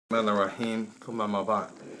Rahim.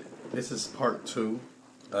 This is part 2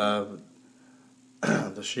 of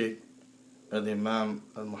the Shaykh al-Imam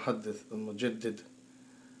al-Muhaddith al-Mujaddid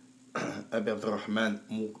Abi Abdurrahman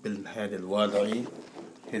Muqbil al-Wada'i,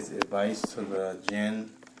 his advice to the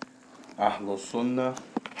Jinn, Ahlul Sunnah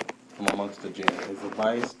from amongst the Jinn. His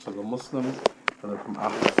advice to the Muslims from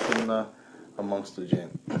Ahlul Sunnah amongst the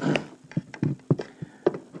Jinn.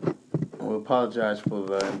 We apologize for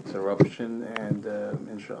the interruption, and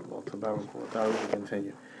inshallah, we'll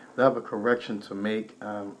continue. I have a correction to make.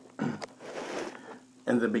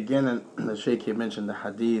 In the beginning, the Shaykh mentioned the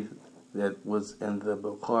hadith that was in the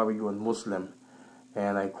Bukhari and Muslim,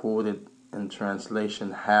 and I quoted in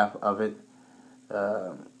translation half of it.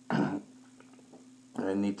 I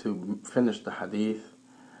need to finish the hadith.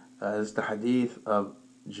 It's the hadith of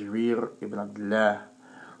Jarir ibn Abdullah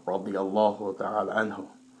radiyallahu ta'ala anhu,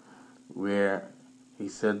 where he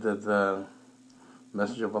said that the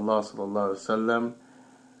Messenger of Allah sallallahu alaihi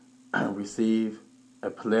wasallam received a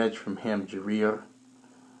pledge from him, Jarir,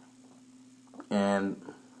 and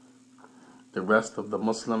the rest of the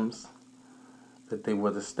Muslims, that they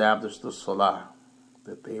would establish the Salah,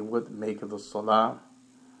 that they would make the Salah,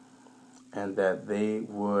 and that they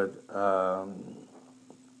would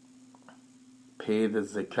pay the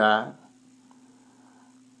Zakah,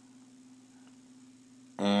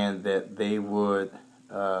 and that they would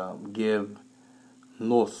give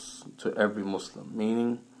nus to every Muslim,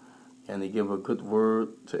 meaning, and they give a good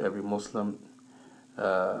word to every Muslim,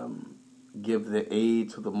 give the aid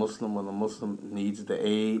to the Muslim when the Muslim needs the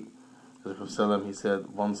aid. As the Prophet he said,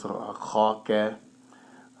 وَانْصُرْ أَخَاكَ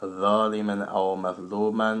ظَالِمًا أَوْ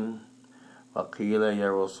مَظْلُومًا وَقِيلَ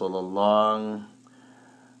يَا رَسُولَ اللَّهِ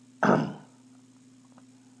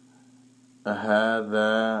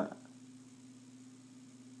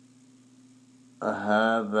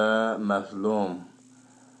هذا مظلوم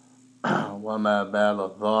وما بال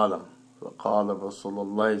الظالم. فقال رسول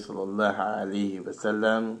الله صلى الله عليه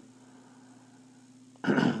وسلم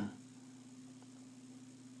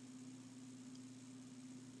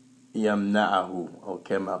يمنعه, أو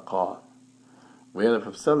كما قال. Where the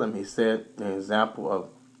Prophet he said an example of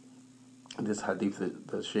this hadith that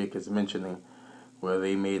the Shaykh is mentioning, where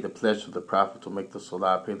they made a pledge to the Prophet to make the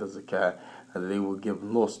Salah, pay the Zakah, and they will give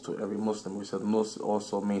nus to every Muslim. We said nus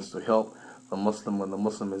also means to help the Muslim when the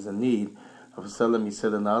Muslim is in need. He said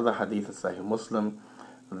in the other hadith in Sahih Muslim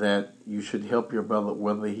that you should help your brother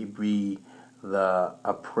whether he be the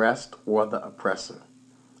oppressed or the oppressor.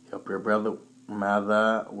 Help your brother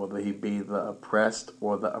whether he be the oppressed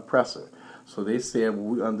or the oppressor. So they said, well,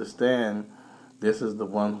 we understand this is the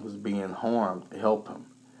one who's being harmed, help him.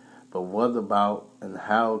 But what about, and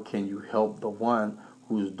how can you help the one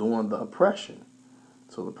who's doing the oppression?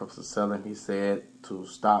 So the Prophet he said to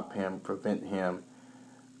stop him, prevent him,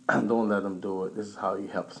 don't let him do it. This is how he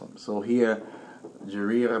helps him. So here,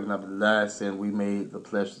 Jarir ibn Abdullah said, we made the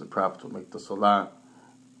pledge to the Prophet to make the Salah,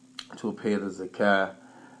 to pay the Zakah,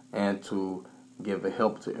 and to give a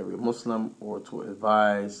help to every Muslim, or to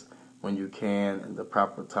advise when you can in the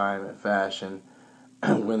proper time and fashion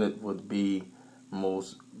when it would be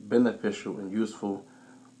most beneficial and useful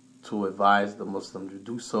to advise the Muslim to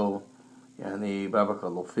do so. Yani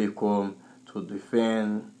barakallahu fikum, to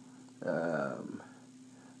defend the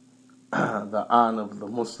honor of the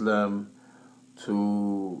Muslim,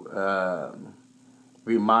 to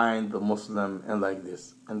remind the Muslim, and like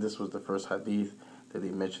this. And this was the first hadith that he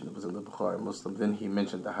mentioned. It was in the Bukhari Muslim. Then he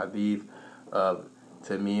mentioned the hadith of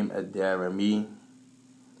Tamim ad-Darimi,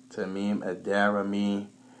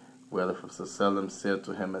 where the Prophet said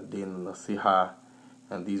to him, Ad-Din al-Nasiha.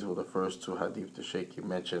 And these were the first two hadith the Shaykh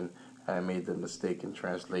mentioned. I made the mistake in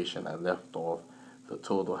translation. I left off the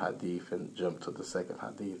total hadith and jumped to the second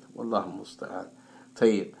hadith. Wallahu musta'an.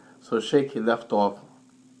 Tayyib. So Shaykh left off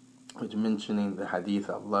with mentioning the hadith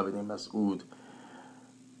of Abdullah ibn Mas'ud,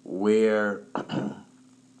 where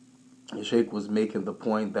the Shaykh was making the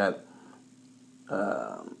point that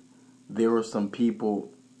there were some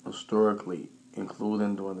people historically,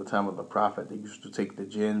 including during the time of the Prophet, they used to take the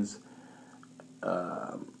jinns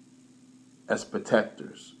as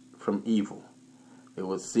protectors from evil. They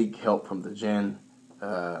would seek help from the jinn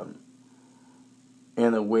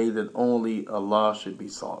in a way that only Allah should be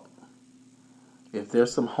sought. If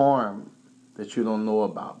there's some harm that you don't know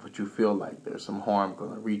about, but you feel like there's some harm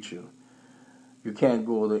going to reach you, you can't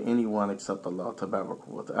go to anyone except Allah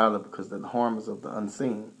Ta'ala, because the harm is of the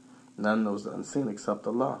unseen. None knows the unseen except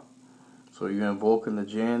Allah. So you're invoking the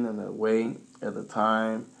jinn in a way, at a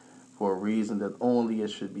time, for a reason that only it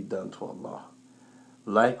should be done to Allah.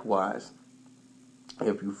 Likewise,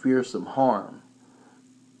 if you fear some harm,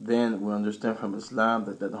 then we understand from Islam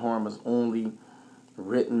that that harm is only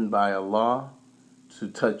written by Allah to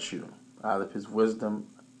touch you out of His wisdom,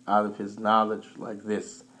 out of His knowledge, like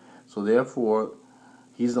this. So therefore,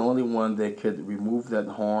 He's the only one that could remove that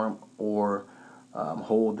harm or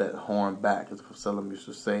hold that harm back, as the Prophet used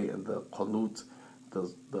to say in the qanut,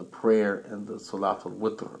 the prayer and the salat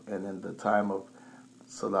al-witr, and in the time of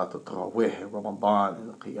salat al-tarawih, Ramadan,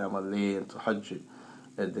 and qiyam al-layl, and tahajjud.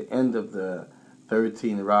 At the end of the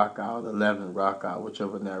 13 rak'ah, 11 rak'ah,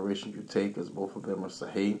 whichever narration you take, as both of them are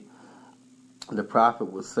sahih, the Prophet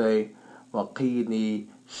would say, وَقِينِي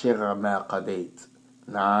شَرَّ مَا قَدَيْتِ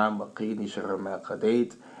Naam, وَقِينِي شَرَّ مَا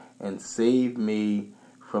قَدَيْتِ, and save me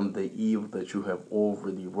from the evil that you have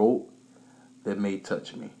already wrote that may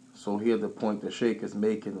touch me. So here the point the Shaykh is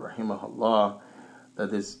making, rahimahullah,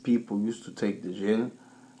 that his people used to take the jinn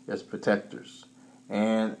as protectors.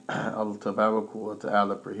 And Allah Tabaraka wa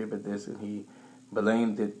Ta'ala prohibited this, and He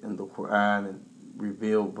blamed it in the Quran and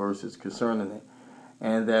revealed verses concerning it.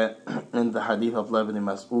 And that in the hadith of Ibn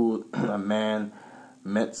Mas'ud, a man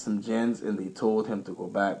met some jinns and they told him to go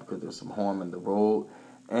back because there's some harm in the road.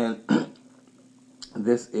 And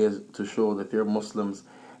this is to show that they're Muslims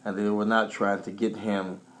and they were not trying to get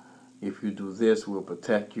him, if you do this, we'll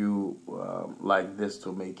protect you, like this,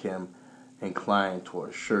 to make him inclined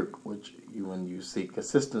towards shirk, which when you seek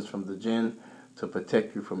assistance from the jinn to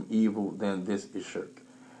protect you from evil, then this is shirk.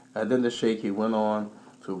 And then the Shaykh, he went on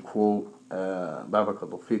to quote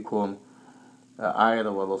Barakallahu Fikum, ayat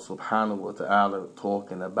of Allah subhanahu wa ta'ala,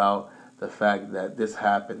 talking about the fact that this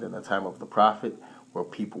happened in the time of the Prophet, where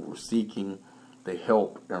people were seeking the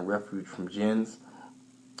help and refuge from jinns,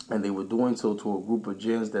 and they were doing so to a group of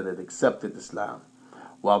jinns that had accepted Islam,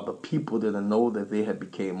 while the people didn't know that they had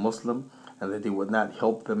become Muslim, and that they would not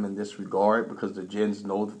help them in this regard because the jinns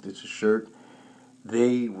know that this is shirk.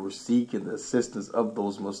 They were seeking the assistance of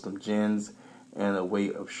those Muslim jinns in a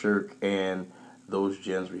way of shirk, and those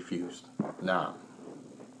jinns refused. Now,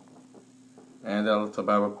 and Allah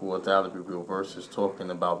Tabaraka wa Ta'ala revealed verses talking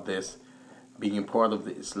about this being part of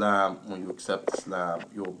the Islam. When you accept Islam,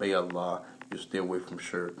 you obey Allah, you stay away from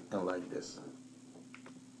shirk, and like this.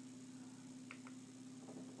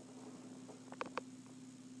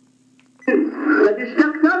 قد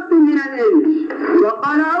استكثرتم من الإنس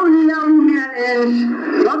وقال أولياء من الإنس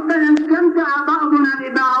ربنا استمتع بعضنا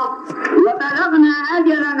ببعض وبلغنا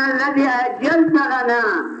أجلنا الذي أجلت لنا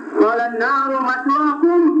قال النار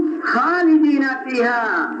مثواكم خالدين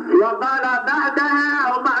فيها وقال بعدها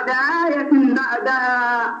أو بعد آية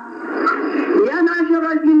بعدها يا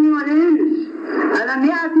معشر الجن والإنس ألم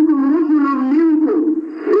يأتكم رسل منكم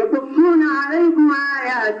يقصون عليكم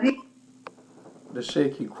آياتي. The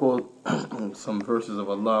Shaykh, he quote some verses of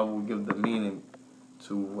Allah. Will give the meaning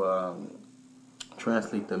to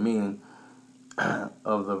translate the meaning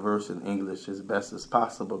of the verse in English as best as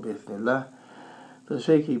possible. Bismillah. The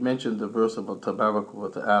Shaykh, he mentioned the verse of Tabarak wa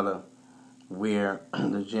Ta'ala where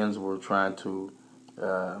the jinns were trying to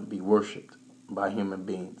be worshipped by human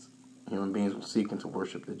beings. Human beings were seeking to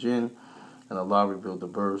worship the jinn, and Allah revealed the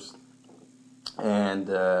verse, and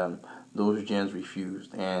those jinns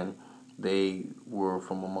refused, and they were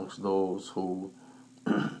from amongst those who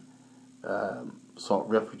sought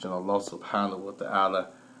refuge in Allah subhanahu wa ta'ala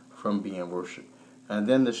from being worshipped. And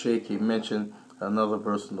then the Shaykh, he mentioned another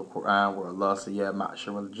verse in the Quran where Allah said, Ya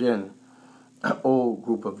ma'shar al-jinn, O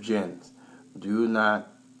group of jinns, do you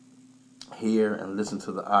not hear and listen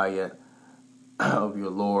to the ayat of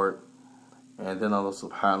your Lord? And then Allah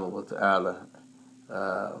subhanahu wa ta'ala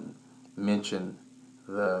mentioned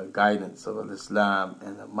the guidance of Islam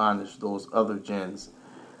and admonish those other jinns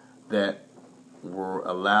that were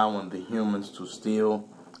allowing the humans to still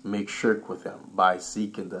make shirk with them by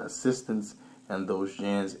seeking the assistance and those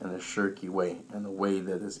jinns in a shirky way, in a way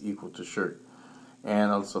that is equal to shirk.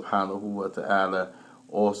 And Allah subhanahu wa ta'ala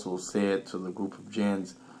also said to the group of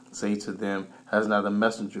jinns, say to them, has not a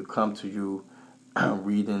messenger come to you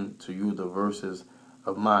reading to you the verses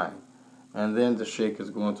of mine? And then the Shaykh is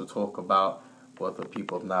going to talk about what the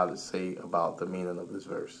people of knowledge say about the meaning of this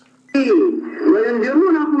verse.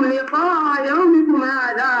 وينذرونكم لقاء يومكم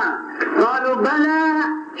هذا قالوا بلى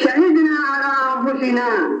شهدنا على أنفسنا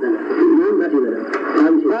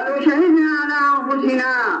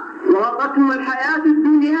وغرتهم الحياة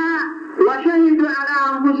الدنيا وشهدوا على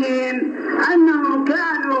أنفسهم أنهم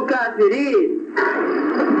كانوا كافرين.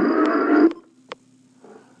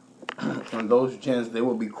 And those jinns, they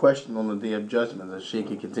will be questioned on the day of judgment. The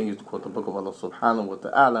Shaykh continues to quote the book of Allah subhanahu wa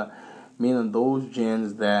ta'ala, meaning those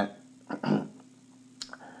jinns that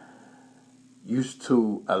used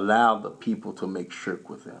to allow the people to make shirk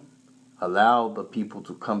with them, allow the people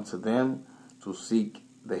to come to them to seek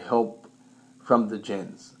the help from the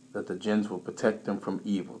jinns, that the jinns will protect them from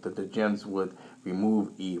evil, that the jinns would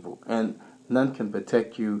remove evil. And none can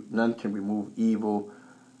protect you, none can remove evil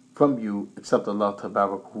from you except Allah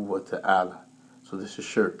Tabaraka wa Ta'ala. So this is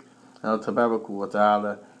shirk. Now Tabaraka wa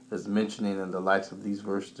Ta'ala is mentioning in the likes of these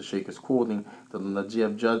verses the Shaykh is quoting that on the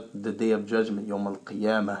day of judgment, Yawm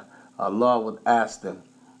al-Qiyamah, Allah would ask them,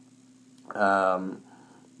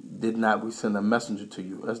 did not we send a messenger to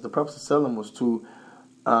you? As the Prophet ﷺ was to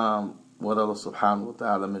what Allah subhanahu wa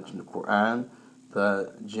ta'ala mentioned in the Quran,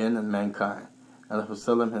 the jinn and mankind. And the Prophet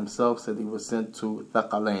ﷺ himself said he was sent to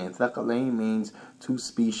Thaqalain. Thaqalain means two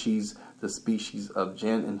species, the species of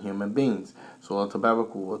jinn and human beings. So Allah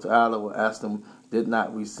Tabaraka wa Ta'ala will ask them, did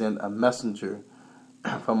not we send a messenger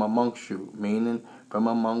from amongst you, meaning from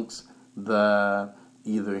amongst the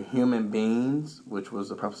either human beings, which was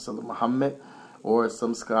the Prophet ﷺ Muhammad, or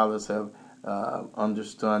some scholars have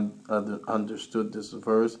understood this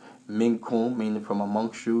verse, minkum, meaning from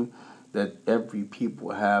amongst you, that every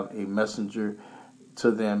people have a messenger to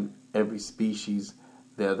them, every species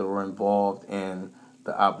that are involved in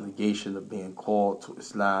the obligation of being called to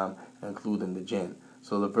Islam, including the jinn.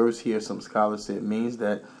 So the verse here, some scholars say it means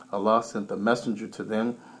that Allah sent a messenger to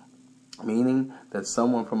them, meaning that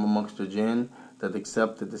someone from amongst the jinn that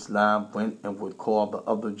accepted Islam went and would call the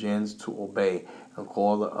other jinns to obey and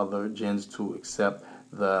call the other jinns to accept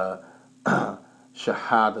the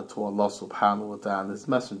shahada to Allah subhanahu wa ta'ala, this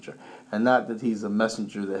messenger. And not that he's a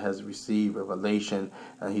messenger that has received revelation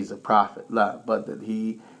and he's a prophet, but that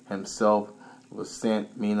he himself was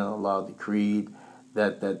sent, meaning Allah decreed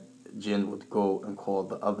that jinn would go and call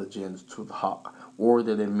the other jinns to the haqq. Or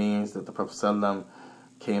that it means that the Prophet ﷺ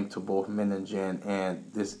came to both men and jinn, and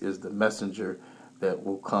this is the messenger that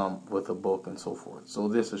will come with a book and so forth. So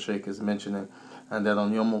this the Shaykh is mentioning, and that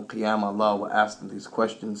on Yawm al-Qiyamah Allah will ask them these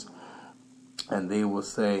questions, and they will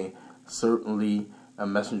say, certainly a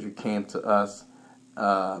messenger came to us,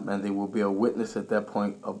 and they will be a witness at that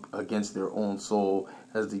point against their own soul,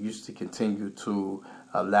 as they used to continue to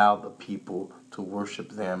allow the people to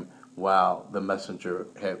worship them while the messenger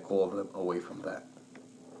had called them away from that.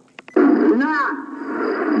 نعم،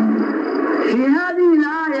 في هذه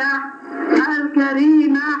الآية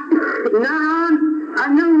الكريمة نعم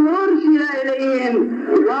أنه أرسل إليهم،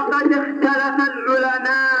 وقد اختلف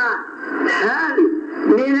العلماء هل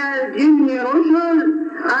من الجن رسل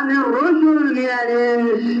أم الرسل من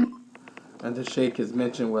الإنس. And the Shaykh has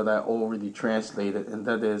mentioned what I already translated, and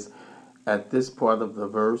that is, at this part of the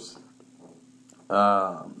verse,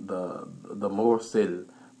 the mursil,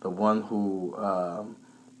 the one who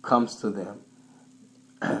comes to them,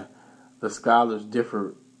 the scholars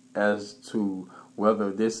differ as to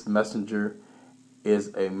whether this messenger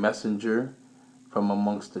is a messenger from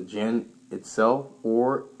amongst the jinn itself,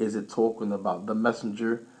 or is it talking about the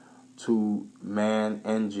messenger to man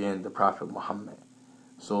and jinn, the Prophet Muhammad.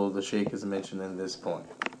 So the Shaykh is mentioning this point.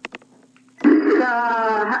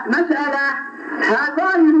 مسألة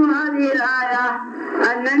ظاهر هذه الآية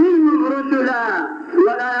أن منهم رسلا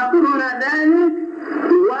ولا يقولون ذلك،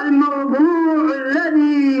 والموضوع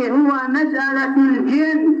الذي هو مسألة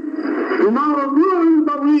الجن موضوع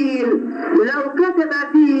طويل، لو كتب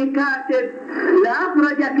فيه كاتب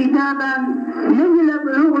لأخرج كتابا مثل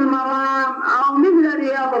بلوغ المرام أو مثل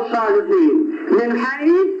رياض الصالحين، من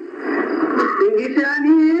حيث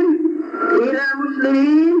انقسامهم إلى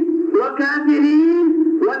مسلمين وكافرين،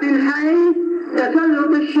 ومن حيث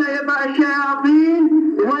تسلط الشياطين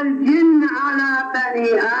والجن على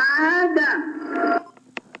بني آدم.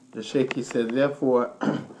 The Shaykh, he said, therefore,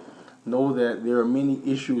 know that there are many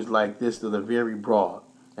issues like this that are very broad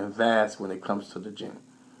and vast when it comes to the jinn.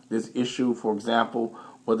 This issue, for example,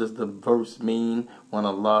 what does the verse mean when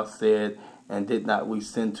Allah said, and did not we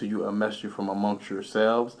send to you a messenger from amongst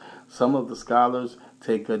yourselves? Some of the scholars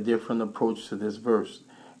take a different approach to this verse,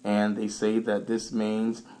 and they say that this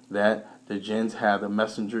means that the jinns had a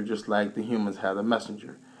messenger just like the humans had a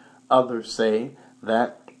messenger. Others say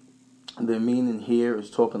that the meaning here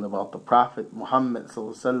is talking about the Prophet Muhammad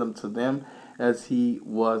ﷺ to them, as he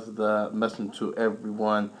was the messenger to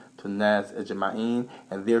everyone, to Nas Ajma'in,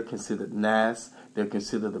 and they're considered Nas, they're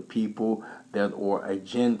considered the people that are a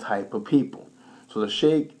jinn type of people. So the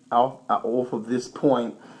Shaykh, off of this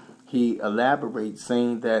point, he elaborates,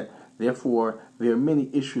 saying that therefore there are many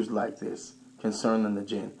issues like this concerning the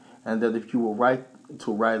jinn, and that if you were write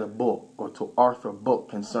a book or to author a book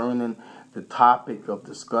concerning the topic of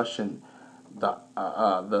discussion, the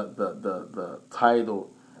title,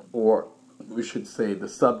 or we should say the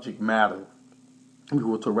subject matter, if you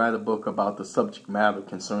were to write a book about the subject matter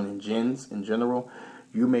concerning jinns in general,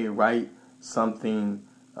 you may write something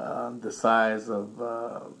the size of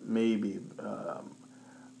maybe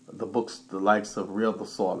the books, the likes of Riyadh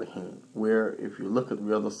al-Salihin, where if you look at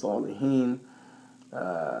Riyadh al-Salihin,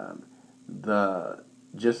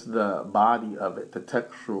 just the body of it, the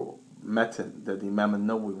textual method that the Imam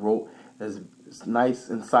al-Nawawi wrote is nice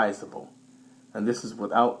and sizable. And this is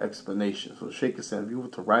without explanation. So Shaykh is saying, if you were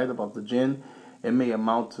to write about the jinn, it may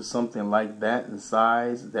amount to something like that in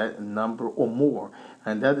size, that in number, or more.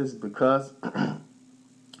 And that is because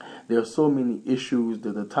there are so many issues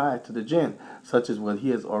that are tied to the jinn, such as what he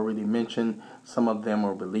has already mentioned. Some of them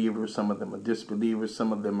are believers, some of them are disbelievers,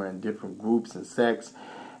 some of them are in different groups and sects,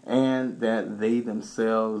 and that they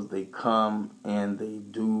themselves, they come and they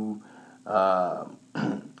do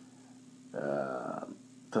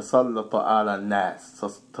tasallata ala nas.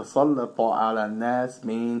 Tasallata ala nas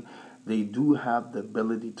mean they do have the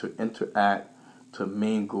ability to interact, to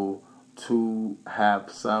mingle, to have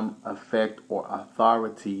some effect or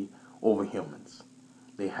authority over humans.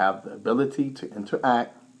 They have the ability to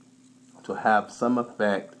interact, to have some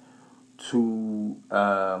effect, to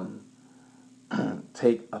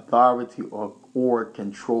take authority or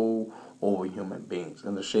control over human beings.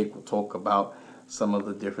 And the Shaykh will talk about some of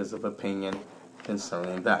the difference of opinion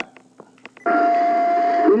concerning that.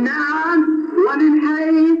 نعم ومن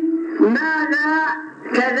حيث ماذا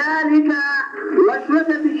كذلك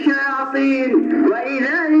وسوسة الشياطين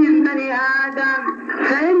وإيذائهم بني آدم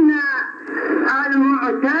فإن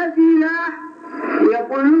المعتزلة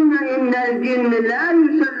يقولون إن الجن لا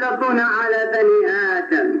يسلطون على بني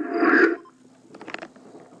آدم.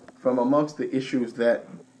 From amongst the issues that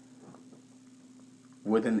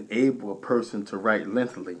would enable a person to write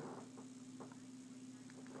lengthily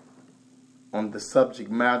on the subject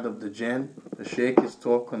matter of the jinn, the Shaykh is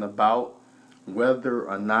talking about whether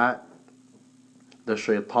or not the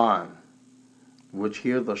shaitan, which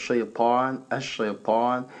here the shaitan,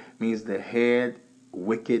 ash-shaitan, means the head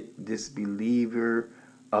wicked disbeliever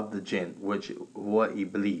of the jinn, which was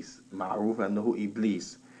Iblis, ma'ruf annahu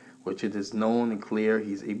Iblis, which it is known and clear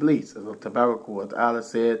he's Iblis. As Allah Tabaraka wa Ta'ala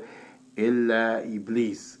said, illa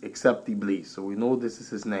Iblis, except Iblis. So we know this is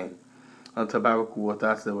his name. Allah Tabaraka wa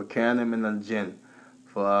Ta'ala said, وَكَانَ مِنَ الْجِنِّ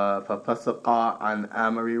فَفَسَقَ عَنْ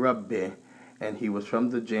أَمْرِ رَبِّهِ, and he was from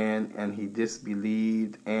the jinn, and he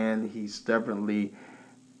disbelieved, and he stubbornly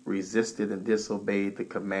resisted and disobeyed the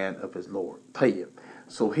command of his Lord. Tayyib.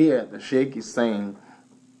 So here the Shaykh is saying,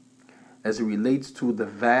 as it relates to the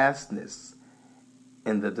vastness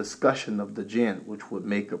in the discussion of the jinn, which would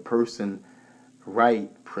make a person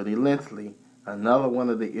write pretty lengthily, another one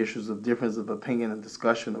of the issues of difference of opinion and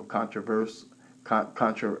discussion of controversial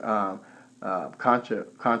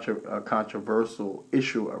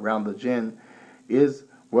issue around the jinn is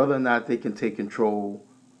whether or not they can take control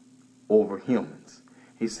over humans.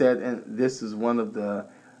 He said, and this is one of the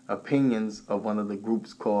opinions of one of the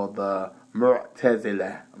groups called the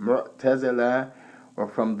Mu'tazila. Mu'tazila are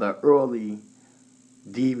from the early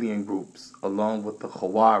deviant groups, along with the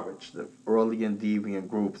Khawarij, the early and deviant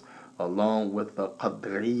groups, along with the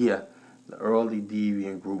Qadriya, the early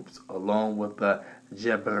deviant groups, along with the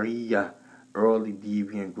Jabriya, early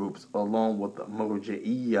deviant groups, along with the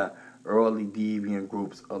Murji'iyya, early deviant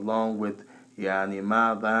groups, along with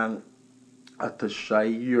Madan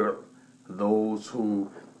At-Tashayyu', those who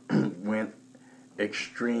went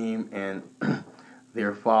extreme and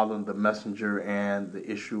they're following the messenger and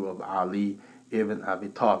the issue of Ali ibn Abi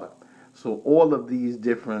Talib. So all of these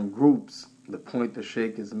different groups, the point the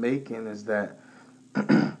Shaykh is making is that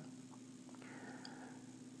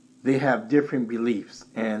they have different beliefs,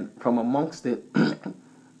 and from amongst it,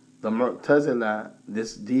 the Mu'tazila,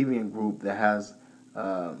 this deviant group that has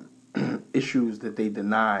issues that they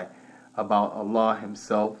deny about Allah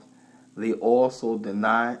Himself, they also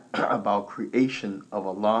deny about creation of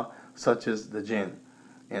Allah, such as the jinn,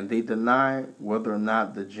 and they deny whether or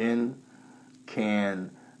not the jinn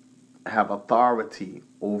can have authority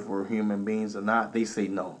over human beings or not. They say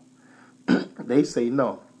no. They say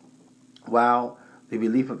no. While the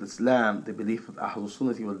belief of Islam, the belief of Ahlul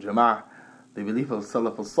Sunnati wal Jama'ah, the belief of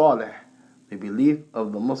Salaf al-Salih, the belief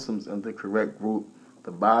of the Muslims in the correct group,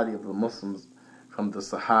 the body of the Muslims from the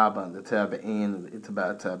Sahaba and the Tabi'een and the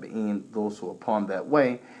Ittiba' Tabi'een, those who are upon that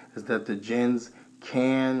way, is that the jinns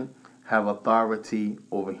can have authority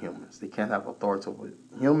over humans. They can't have authority over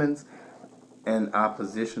humans, in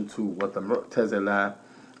opposition to what the Mu'tazila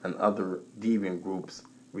and other deviant groups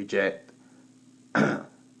reject.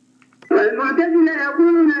 والمعتزلة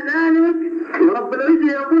يقولون ذلك ورب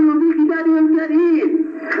العزة يقول في كتابه الكريم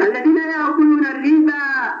الذين يأكلون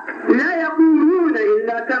الربا لا يقومون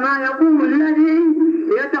إلا كما يقوم الذي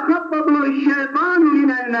يتخبطه الشيطان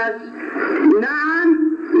من المس.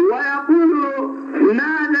 نعم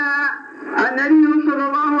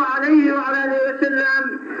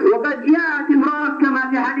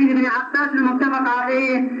عباس المتفق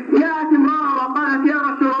عليه جاءت امرأة وقالت يا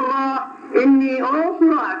رسول الله إني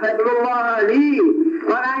أصرع فادعو الله لي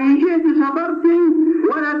قال إن شئت صبرت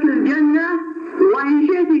ولك الجنة وإن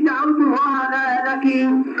شئت دعوت الله لك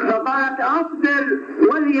فقالت أصبر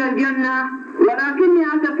ولي الجنة ولكني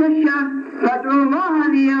أتكشف فادعو الله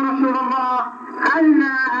لي يا رسول الله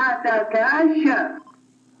ألا أتكشف.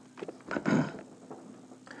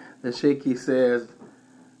 The Shaykh says,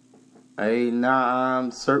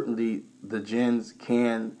 Na'am, certainly the jinns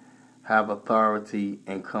can have authority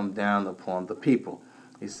and come down upon the people.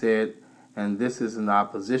 He said, and this is in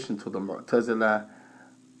opposition to the Mu'tazila,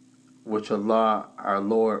 which Allah, our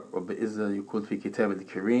Lord, Rabbi Izzah Yaqul fi Kitab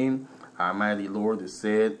al-Kareem, our mighty Lord, has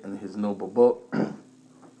said in His noble book,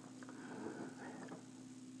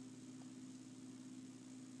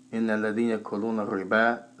 إن الذين يأكلون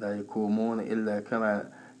الربا لا يقومون إلا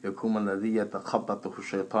كما يقوم الذي يتخبطه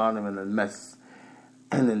الشيطان من المس.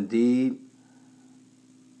 And indeed,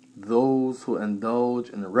 those who indulge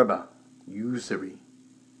in riba, usury,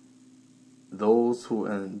 those who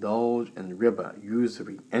indulge in riba,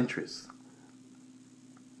 usury, interest,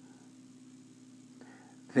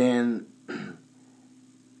 then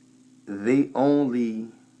they only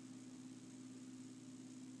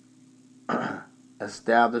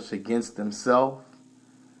establish against themselves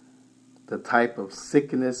the type of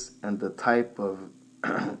sickness and the type of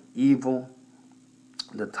evil,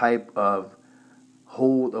 the type of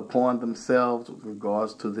hold upon themselves with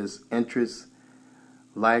regards to this interest,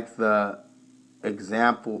 like the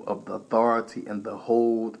example of the authority and the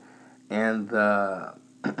hold and the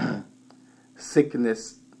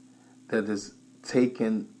sickness that is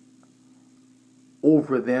taken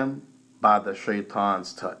over them by the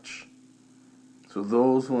shaitan's touch. So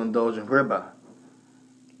those who indulge in riba,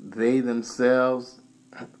 they themselves,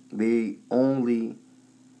 they only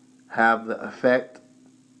have the effect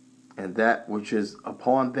and that which is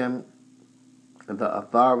upon them, the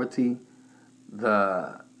authority,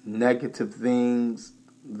 the negative things,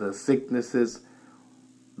 the sicknesses,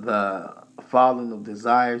 the following of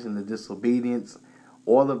desires and the disobedience,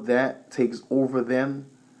 all of that takes over them,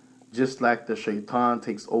 just like the shaitan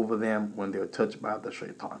takes over them when they're touched by the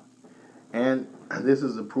shaitan. And this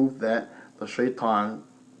is a proof that the shaitan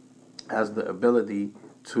has the ability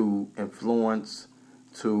to influence,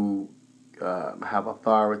 to have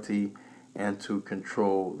authority, and to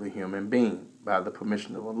control the human being by the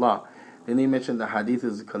permission of Allah. Then he mentioned the hadith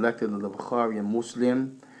is collected in the Bukhari and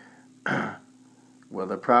Muslim, where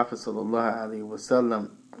the Prophet ﷺ,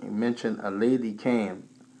 he mentioned a lady came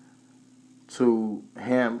to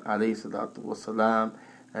him ﷺ,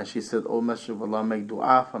 and she said, "O Messenger of Allah, make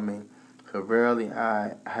dua for me, for verily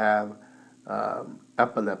I have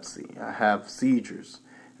epilepsy, I have seizures,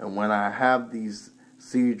 and when I have these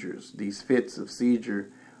seizures, these fits of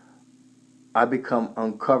seizure, I become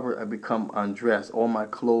uncovered, I become undressed, all my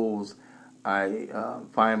clothes, I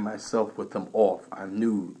find myself with them off, I'm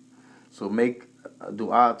nude. So make a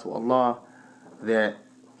dua to Allah that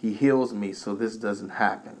He heals me so this doesn't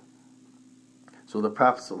happen." So the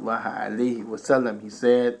Prophet ﷺ, he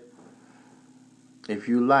said, if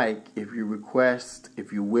you like, if you request,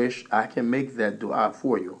 if you wish, I can make that dua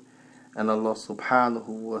for you. And Allah subhanahu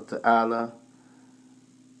wa ta'ala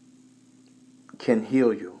can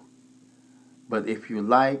heal you. But if you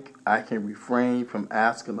like, I can refrain from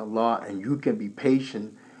asking Allah, and you can be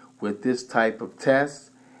patient with this type of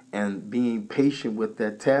test, and being patient with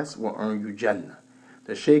that test will earn you Jannah.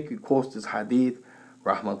 The Shaykh quotes this hadith,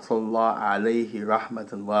 rahmatullah alayhi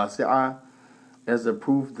rahmatan wasi'ah, as a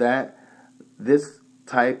proof that this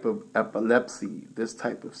type of epilepsy, this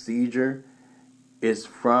type of seizure, is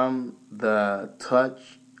from the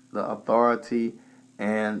touch, the authority,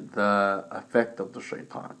 and the effect of the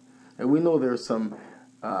shaitan. And we know there's some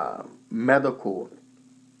medical,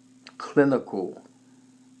 clinical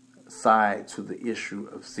side to the issue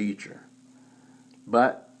of seizure.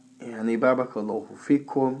 But, yani barakallahu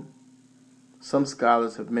fikum, some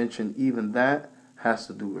scholars have mentioned even that has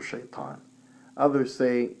to do with shaitan. Others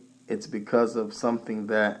say it's because of something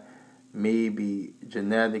that maybe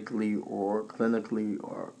genetically or clinically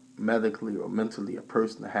or medically or mentally a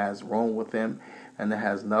person has wrong with them, and it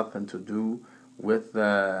has nothing to do with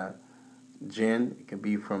the jinn. It can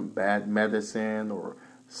be from bad medicine or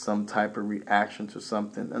some type of reaction to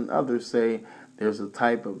something. And others say there's a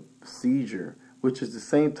type of seizure, which is the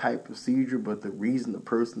same type of seizure, but the reason the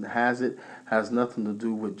person has it has nothing to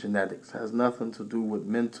do with genetics, has nothing to do with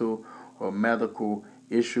mental or medical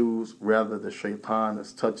issues. Rather, the shaitan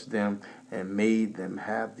has touched them and made them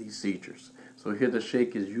have these seizures. So here the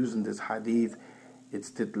Shaykh is using this hadith,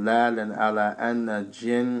 istidlalan ala anna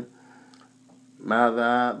jinn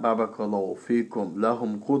ماذا بارك الله فيكم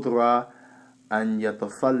لهم قدرة أن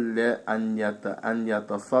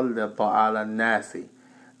يتسلط على الناس,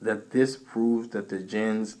 that this proves that the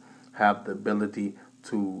jinns have the ability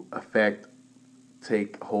to affect,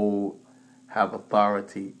 take hold, have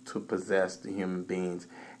authority to possess the human beings,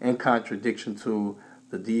 in contradiction to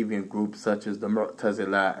the deviant groups such as the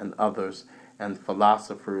Mu'tazila and others, and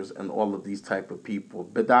philosophers and all of these type of people,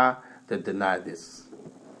 bid'ah, that deny this.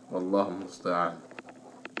 Wallahu musta'an.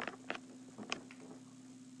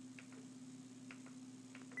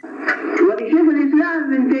 ولشيخ الإسلام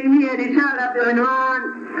ابن تيمية رسالة بعنوان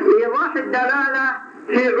إيضاح الدلالة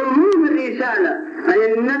في عموم الرسالة،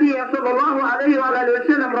 أي النبي صلى الله عليه وآله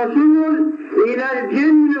وسلم رسول إلى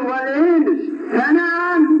الجن والإنس.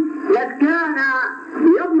 فنعم قد كان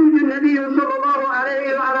يخرج النبي صلى الله عليه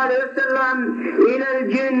وآله وسلم إلى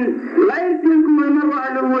الجن غير تلكم المرة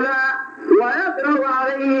الأولى ويقرأ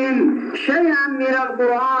عليهم شيئا من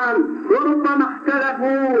القرآن، وربما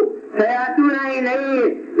اختلفوا فيأتون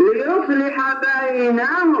إليه ليصلح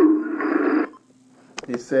بينهم.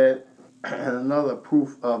 He said, another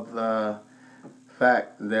proof of the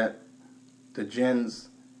fact that the jinns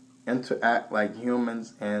interact like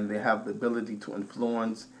humans and they have the ability to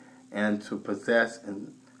influence and to possess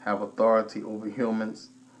and have authority over humans,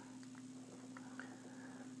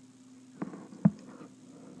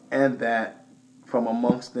 and that from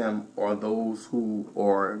amongst them are those who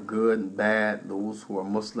are good and bad, those who are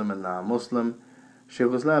Muslim and non-Muslim.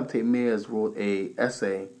 Shaykh Islam Taymiyyah wrote an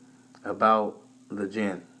essay about the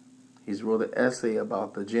jinn. He's wrote an essay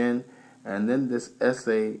about the jinn, and in this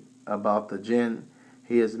essay about the jinn,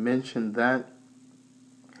 he has mentioned that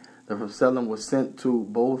the Prophet was sent to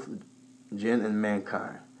both jinn and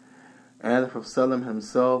mankind. And the Prophet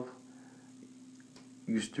himself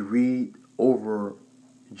used to read over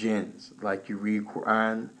jinns, like you read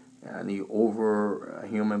Quran, and he over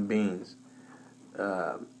human beings.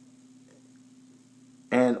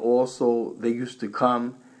 And also they used to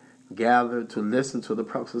come, gather to listen to the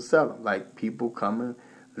Prophet, like people come and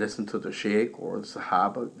listen to the Shaykh or the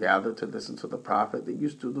Sahaba, gather to listen to the Prophet. They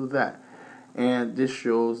used to do that. And this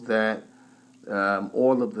shows that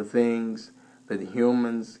all of the things that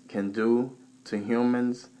humans can do to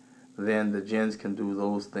humans, then the jinns can do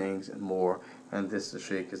those things and more. And this the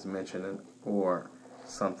Shaykh is mentioning, or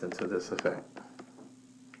something to this effect.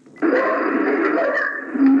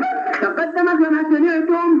 تقدم كما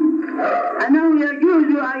سمعتم أنه يجوز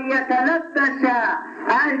أن يتلبس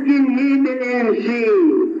الجن بالإنس،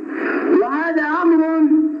 وهذا أمر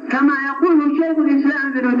كما يقول شيخ الإسلام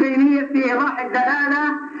ابن تيمية في إيضاح الدلالة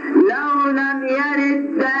لو لم يرد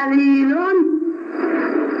دليل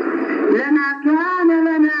لما كان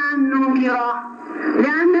لنا أن ننكره،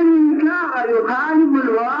 لأن الإنكار يخالف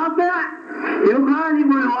الواقع.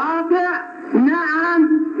 نعم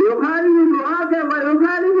يخالف الواقع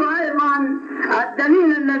ويخالف أيضا الدليل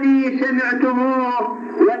الذي سمعتموه.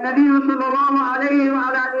 والنبي صلى الله عليه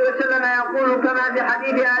وعلى آله وسلم يقول كما في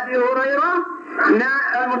حديث أبي هريرة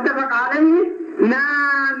المتفق عليه: ما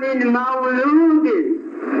من مولود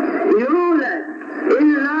يولد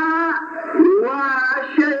إلا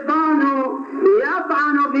والشيطان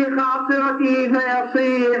يطعن في خاصرته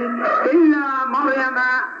فيصيح إلا مريم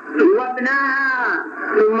وابنها.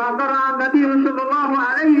 ثم قرأ النبي صلى الله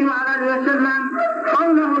عليه وعلى آله وسلم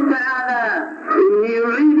قوله تعالى: إني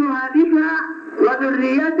أعيذها بك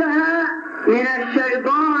وذريتها من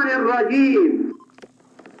الشيطان الرجيم.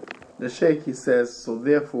 The Shaykh, he says, so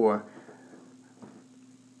therefore,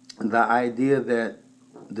 the idea that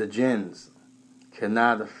the jinns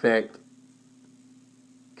cannot affect,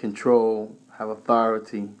 control, have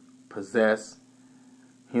authority, possess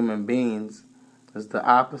human beings is the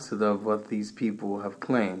opposite of what these people have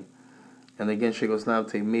claimed. And again, Shaykh Islam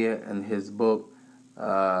Taymiyyah in his book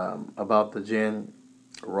about the jinn,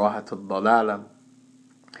 Rahat al-Dalala,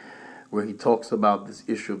 where he talks about this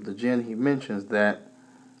issue of the jinn, he mentions that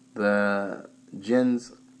the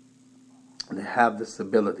jinns, they have this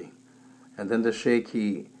ability. And then the Shaykh,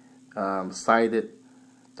 he cited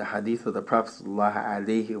the hadith of the Prophet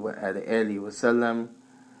ﷺ,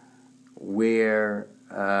 where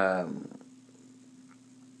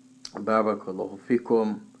Barakallahu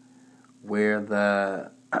fikum, where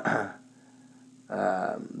the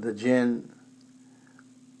jinn,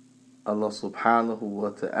 Allah subhanahu wa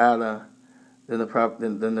ta'ala, then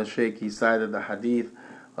the Shaykh, he cited the hadith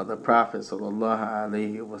of the Prophet sallallahu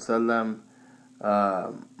alayhi wa sallam,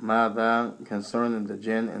 mada, concerning the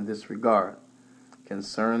jinn in this regard,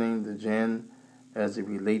 concerning the jinn as it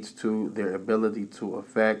relates to their ability to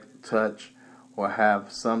affect, touch, or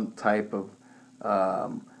have some type of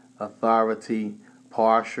authority,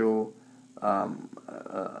 partial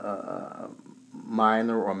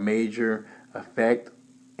minor or major effect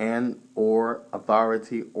and or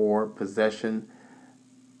authority or possession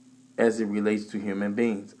as it relates to human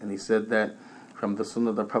beings. And he said that from the Sunnah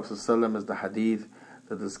of the Prophet ﷺ is the hadith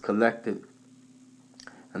that is collected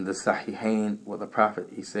in the Sahihain with the Prophet.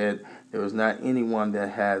 He said, there is not anyone that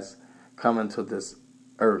has come into this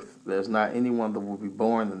earth, there's not anyone that will be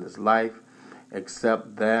born in this life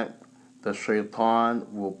except that the shaitan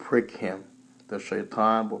will prick him. The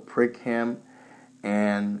shaitan will prick him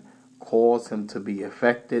and cause him to be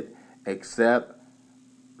affected, except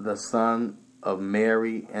the son of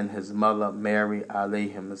Mary and his mother Mary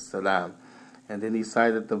alayhim salam. And then he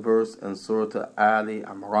cited the verse in Surah Ali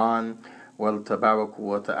Imran, where Tabarak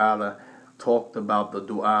wa Ta'ala talked about the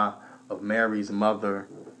dua of Mary's mother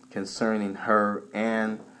concerning her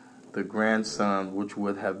and the grandson, which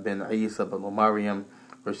would have been Isa ibn Maryam,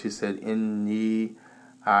 where she said, Inni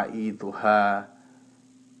a'idhuha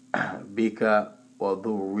bika wa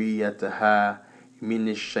dhurriyataha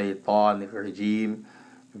minish shaitan rajim.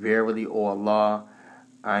 Verily, O Allah,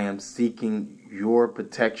 I am seeking your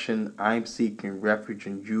protection. I am seeking refuge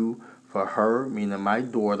in you for her, meaning my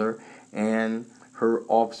daughter, and her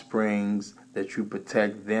offsprings, that you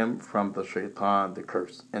protect them from the shaitan, the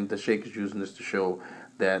curse. And the Shaykh is using this to show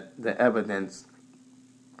that the evidence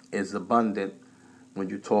is abundant when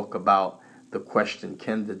you talk about the question,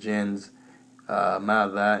 can the jinns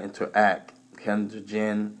mada interact? Can the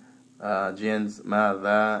jinns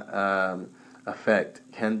mada affect?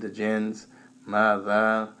 Can the jinns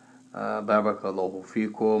mada barakallahu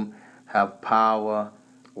fikum have power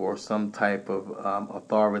or some type of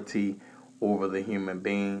authority over the human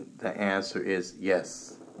being? The answer is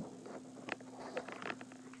yes.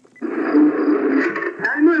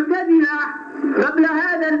 المعتزلة قبل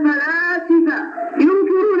هذا الفلاسفة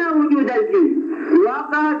ينكرون وجود الجن،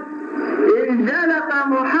 وقد انزلق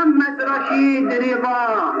محمد رشيد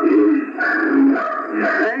رضا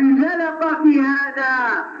انزلق في هذا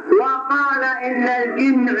وقال إن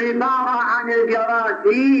الجن عبارة عن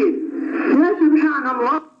الجراثيم. يا سبحان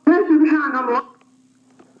الله، يا سبحان الله.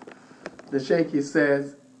 The Shaykh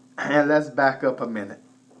says, and let's back up a minute,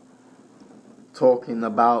 talking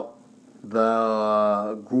about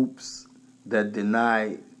the groups that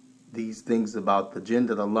deny these things about the jinn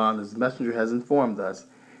that Allah and His Messenger has informed us.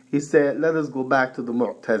 He said, let us go back to the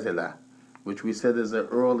Mu'tazila, which we said is an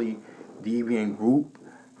early deviant group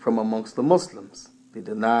from amongst the Muslims. They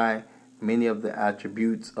deny many of the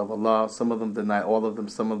attributes of Allah. Some of them deny all of them.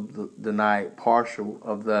 Some of them deny partial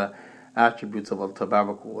of the attributes of Allah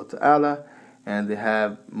Tabarak wa Ta'ala. And they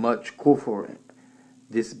have much kufr,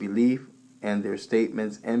 disbelief, and their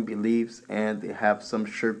statements and beliefs, and they have some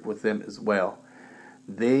shirk with them as well.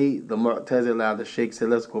 The Mu'tazila, the Shaykh said,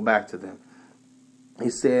 let's go back to them. He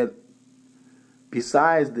said,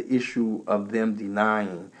 besides the issue of them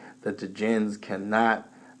denying that the jinns cannot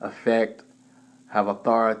affect, have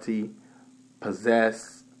authority,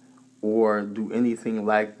 possess, or do anything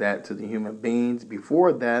like that to the human beings,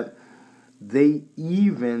 before that, they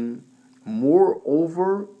even,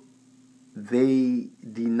 moreover, they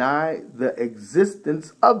deny the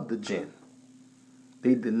existence of the jinn.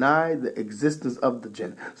 They deny the existence of the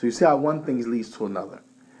jinn. So you see how one thing leads to another.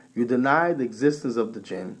 You deny the existence of the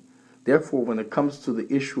jinn. Therefore, when it comes to the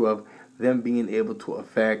issue of them being able to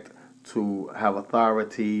affect, to have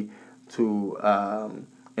authority, to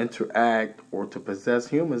interact, or to possess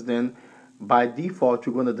humans, then by default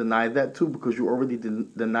you're going to deny that too, because you already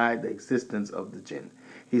denied the existence of the jinn.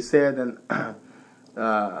 He said, and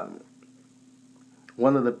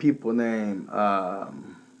one of the people named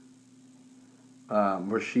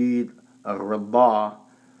Rashid al-Rabah,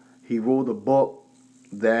 he wrote a book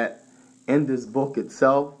that in this book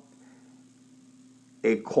itself,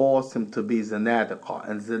 it calls him to be Zanadiqa.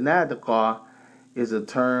 And Zanadiqa is a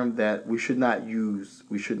term that we should not use.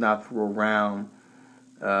 We should not throw around.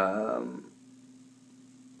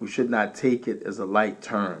 We should not take it as a light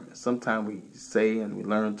term. Sometimes we say and we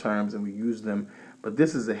learn terms and we use them, but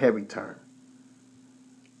this is a heavy term.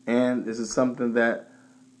 And this is something that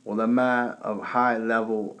ulama of high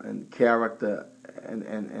level and character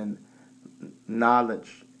and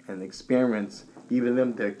knowledge and experience, even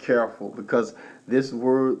them, they're careful, because this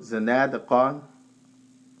word Zanadiqa,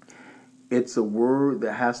 it's a word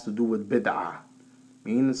that has to do with bid'ah,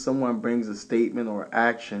 meaning someone brings a statement or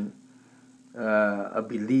action, a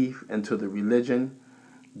belief into the religion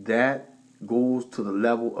that goes to the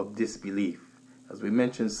level of disbelief. As we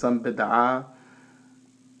mentioned, some bid'ah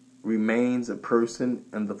remains a person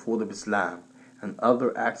in the fold of Islam, and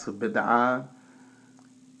other acts of bid'ah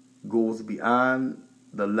goes beyond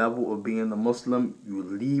the level of being a Muslim. You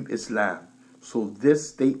leave Islam. So this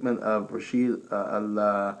statement of Rashid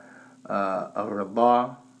al-Rida,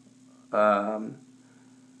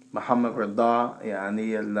 Muhammad Rida,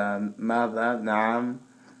 يعني ماذا نعم,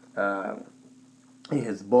 in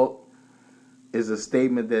his book, is a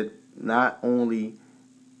statement that not only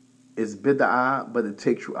is bid'ah, but it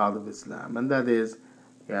takes you out of Islam. And that is,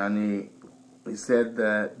 يعني, he said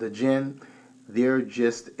that the jinn, they're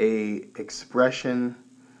just a expression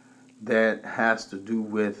that has to do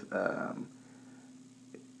with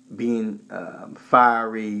being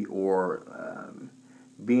fiery, or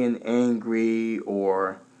being angry,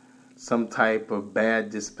 or some type of bad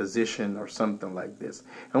disposition, or something like this.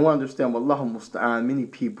 And we understand, Wallahu musta'an, many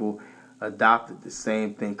people adopted the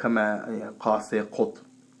same thing. كما قال سيد قطب,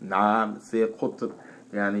 نعم سيد قطب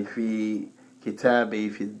يعني في كتابه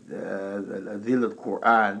في ذيل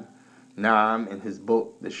القرآن, نعم, in his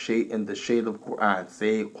book the shade of Quran,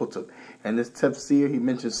 Sayyid Qutb. And this tafsir, he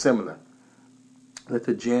mentions similar, that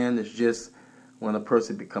the jinn is just when a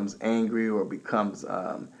person becomes angry, or becomes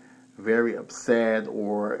very upset,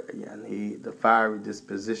 or يعني, the fiery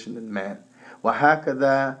disposition in man.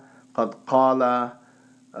 وهكذا قد قال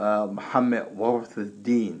محمد ورث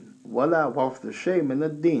الدين ولا ورث شيء من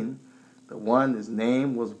الدين. The one, his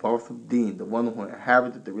name was Warth al-Din, the one who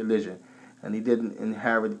inherited the religion. And he didn't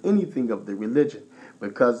inherit anything of the religion.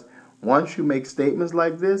 Because once you make statements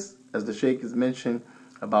like this, as the Shaykh has mentioned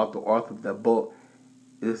about the author of that book,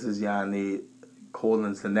 this is yani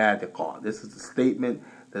colon zanadiqa. This is a statement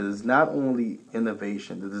that is not only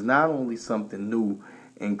innovation, that is not only something new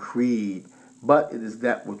in creed, but it is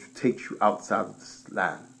that which takes you outside of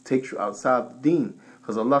Islam, takes you outside of the deen.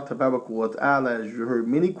 Because Allah Tabaraka wa Ta'ala, as you heard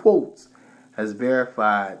many quotes, has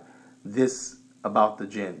verified this about the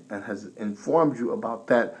jinn, and has informed you about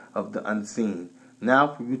that of the unseen. Now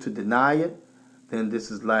for you to deny it, then this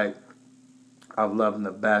is like Abdullah ibn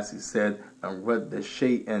Abbas, he said, "Man radda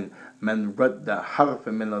shay'an, man radda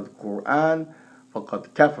harfan min al-Quran, faqad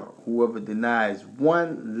kafar." Whoever denies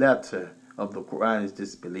one letter of the Quran is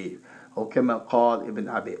disbelieved. Or kama qala Ibn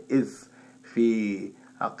Abi Iz fi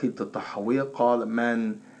Aqid al-Tahawiyya, qala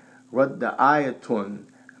man radda ayatun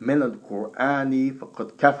min al-Qurani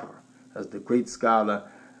faqad kafar. As the great scholar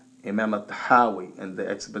Imam al-Tahawi, and the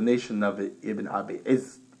explanation of it, Ibn Abi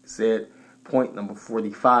Iz said, point number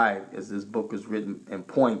 45, as this book is written in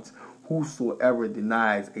points, whosoever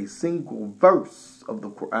denies a single verse of the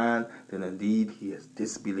Quran, then indeed he has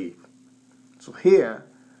disbelieved. So here,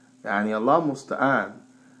 yani Allah Musta'an,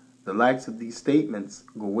 the likes of these statements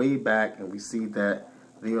go way back, and we see that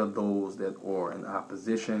they are those that are in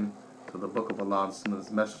opposition to the Book of Allah and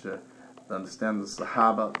Sunnah's Messenger, the understanding of the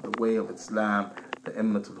Sahaba, the way of Islam, the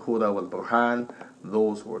Immatul Huda wal Burhan,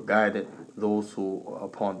 those who are guided, those who are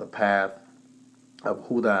upon the path of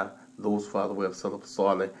Huda, those who are the way of Salaf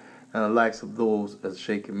Salih, and the likes of those, as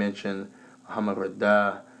Shaykh mentioned, Muhammad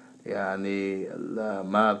Rida, يعني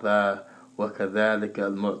ماذا وكذلك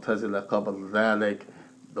المعتزلة قبل ذلك,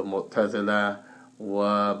 the Mu'tazila,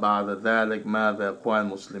 وبعد ذلك ماذا أقوال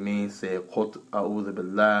المسلمين سيقول أعوذ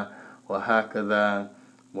بالله, وهكذا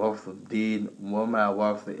ورث الدين وما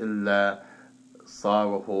ورث إلا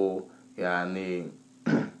صاره يعني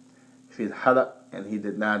في الحلق, and he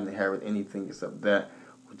did not inherit anything except that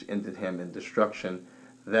which ended him in destruction.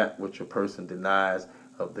 That which a person denies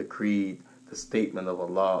of the creed, the statement of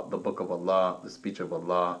Allah, the book of Allah, the speech of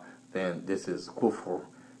Allah, then this is kufr,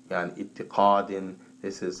 yani ittiqadin,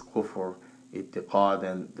 this is kufr,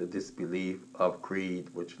 ittiqadin, the disbelief of creed,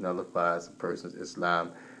 which nullifies a person's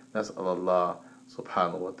Islam. That's Allah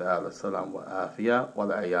subhanahu wa ta'ala, salam wa afiyah, wa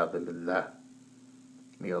la'ayadu billah.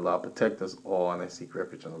 May Allah protect us all, and I seek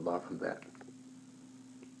refuge in Allah from that.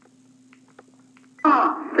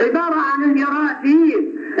 عبارة عن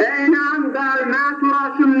الجراثيم. نعم، قال ما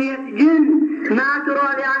ترى سميت جن، ما ترى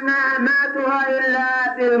لأنها ما ترى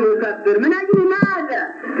إلا بالمكبر. من أجل ماذا؟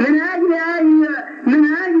 من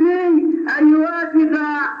أجل أن يوافق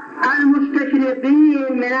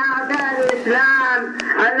المستشرقين من أعداء الإسلام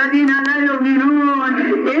الذين لا يؤمنون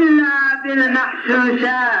إلا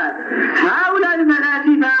بالمحسوسات. هؤلاء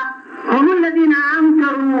الفلاسفة هم الذين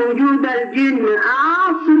أنكروا وجود الجن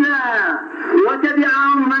أصلا،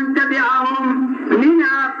 وتبعهم من تبعهم من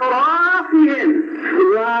أفراخهم.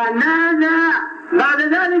 وماذا بعد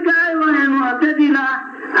ذلك أيضا المعتزلة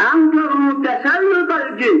أنكروا تسلط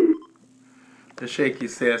الجن. The Shaykh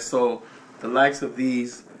says, so the likes of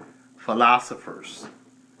these philosophers,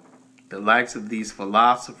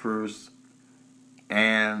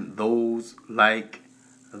 and those like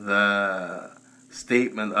the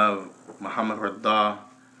statement of Muhammad Rida,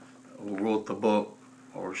 who wrote the book,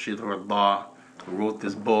 or Rashid Rida, who wrote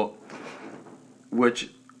this book, which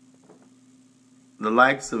the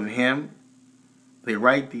likes of him, they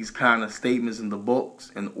write these kind of statements in the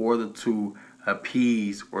books in order to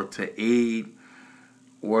appease or to aid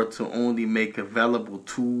or to only make available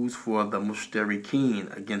tools for the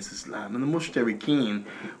mushtarikin against Islam. And the mushtarikin,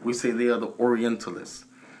 we say they are the Orientalists.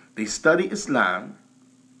 They study Islam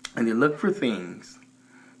and they look for things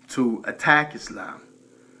to attack Islam.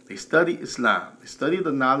 They study Islam. They study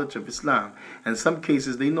the knowledge of Islam. And in some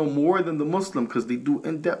cases, they know more than the Muslim because they do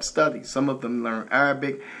in-depth studies. Some of them learn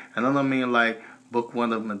Arabic, and other mean like Book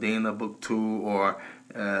 1 of Medina, Book 2, or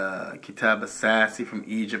Kitab al-Sasi from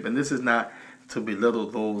Egypt. And this is not to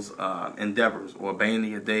belittle those endeavors, or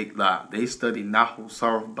Bayni Yadik La. They study Nahu,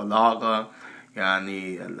 Sarf, Balagha,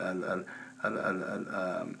 Yani,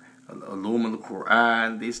 Ulum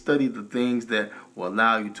al-Quran. They study the things that will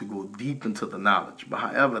allow you to go deep into the knowledge. But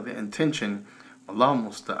however, the intention, Allah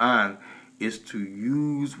Musta'an, is to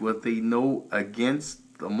use what they know against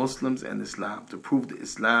the Muslims and Islam, to prove that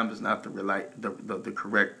Islam is not the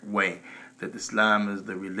correct way, that Islam is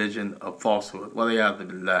the religion of falsehood.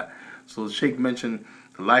 So the Shaykh mentioned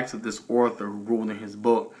the likes of this author who wrote in his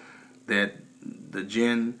book that the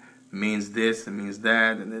jinn means this and means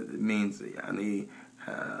that, and it means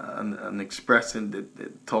an expression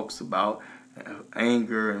that talks about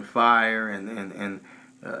anger and fire and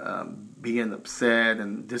being upset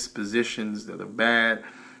and dispositions that are bad.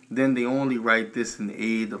 Then they only write this in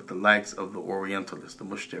aid of the likes of the Orientalists, the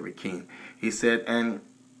Mushtarikin. He said, and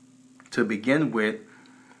to begin with,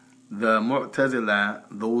 the Mu'tazila,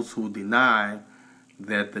 those who deny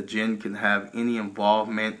that the jinn can have any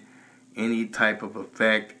involvement, any type of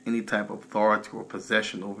effect, any type of authority or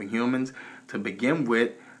possession over humans, to begin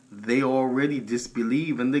with, they already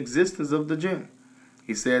disbelieve in the existence of the jinn.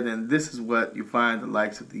 He said, and this is what you find the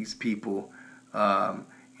likes of these people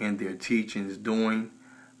in their teachings doing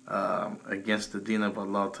against the deen of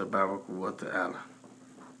Allah Tabaraka wa Ta'ala.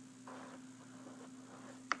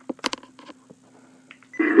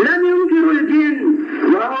 لم ينكروا الجن،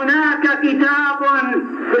 وهناك كتاب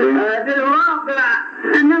في الواقع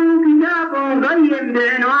أنه كتاب قيم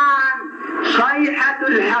بعنوان صيحة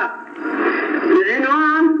الحق.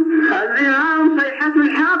 بعنوان صيحة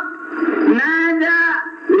الحق نادى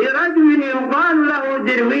لرجل يقال له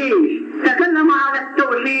درويش، تكلم على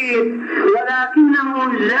التوحيد ولكنه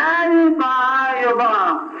زائق أيضا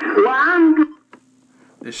وأنكر.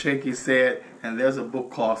 The Shaykh said, and there's a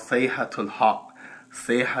book called Sayhatul Haq.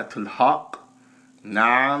 Sayhatul Haq,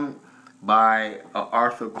 Naam, by an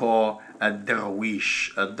author called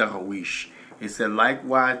Ad-Darwish. He said,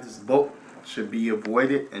 likewise, this book should be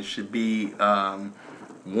avoided and should be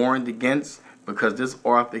warned against, because this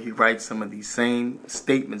author, he writes some of these same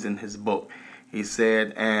statements in his book. He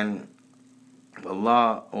said, and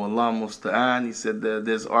Allah Musta'an, he said that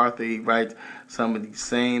this author, he writes some of these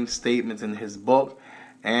same statements in his book.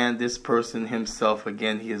 And this person himself,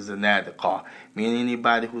 again, he is a nadiqa, meaning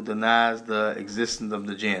anybody who denies the existence of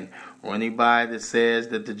the jinn, or anybody that says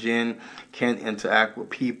that the jinn can't interact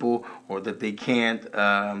with people, or that they can't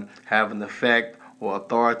have an effect or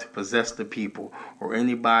authority to possess the people, or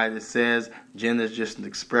anybody that says jinn is just an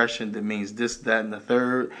expression that means this, that, and the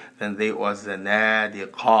third, then they are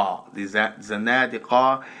zanadiqa. The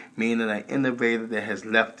zanadiqa meaning an innovator that has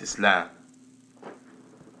left Islam.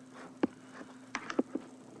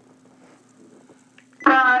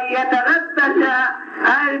 يتغبس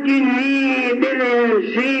الجني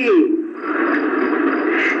بالإنسي.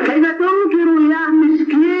 كيف تنكر يا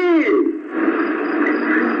مسكين؟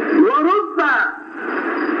 ورب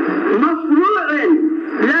مصروع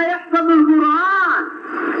لا يحفظ القرآن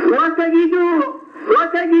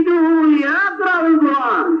وتجده يقرأ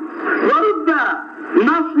القرآن، ورب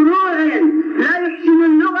مصروع لا يحسن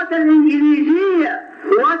اللغة الإنجليزية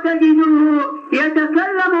وتجده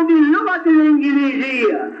يتكلم باللغة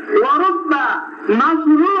الإنجليزية، ورب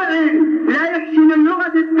مصروع لا يحسن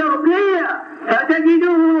اللغة التركية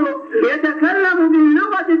فتجده يتكلم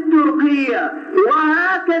باللغة التركية،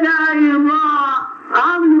 وهكذا أيضا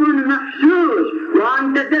أمر محسوس.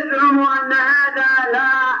 وأنت تزعم أن هذا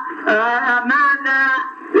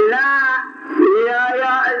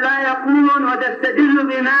لا يكون، وتستدل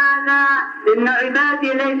بماذا؟ إن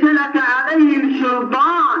عبادي ليس لك عليهم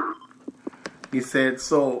سلطان. He said,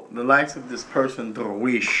 so the likes of this person,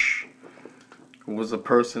 Darwish, who was a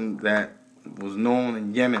person that was known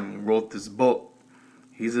in Yemen, he wrote this book.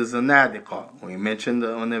 He's a Zanadiqa. We mentioned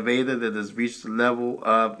the innovator that has reached the level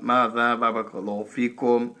of Ma'adha Barakallahu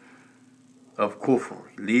Fikum, of Kufr.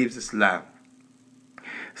 He leaves Islam.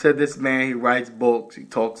 Said this man, he writes books, he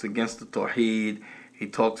talks against the Tawheed, he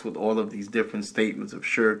talks with all of these different statements of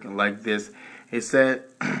shirk and like this. He said,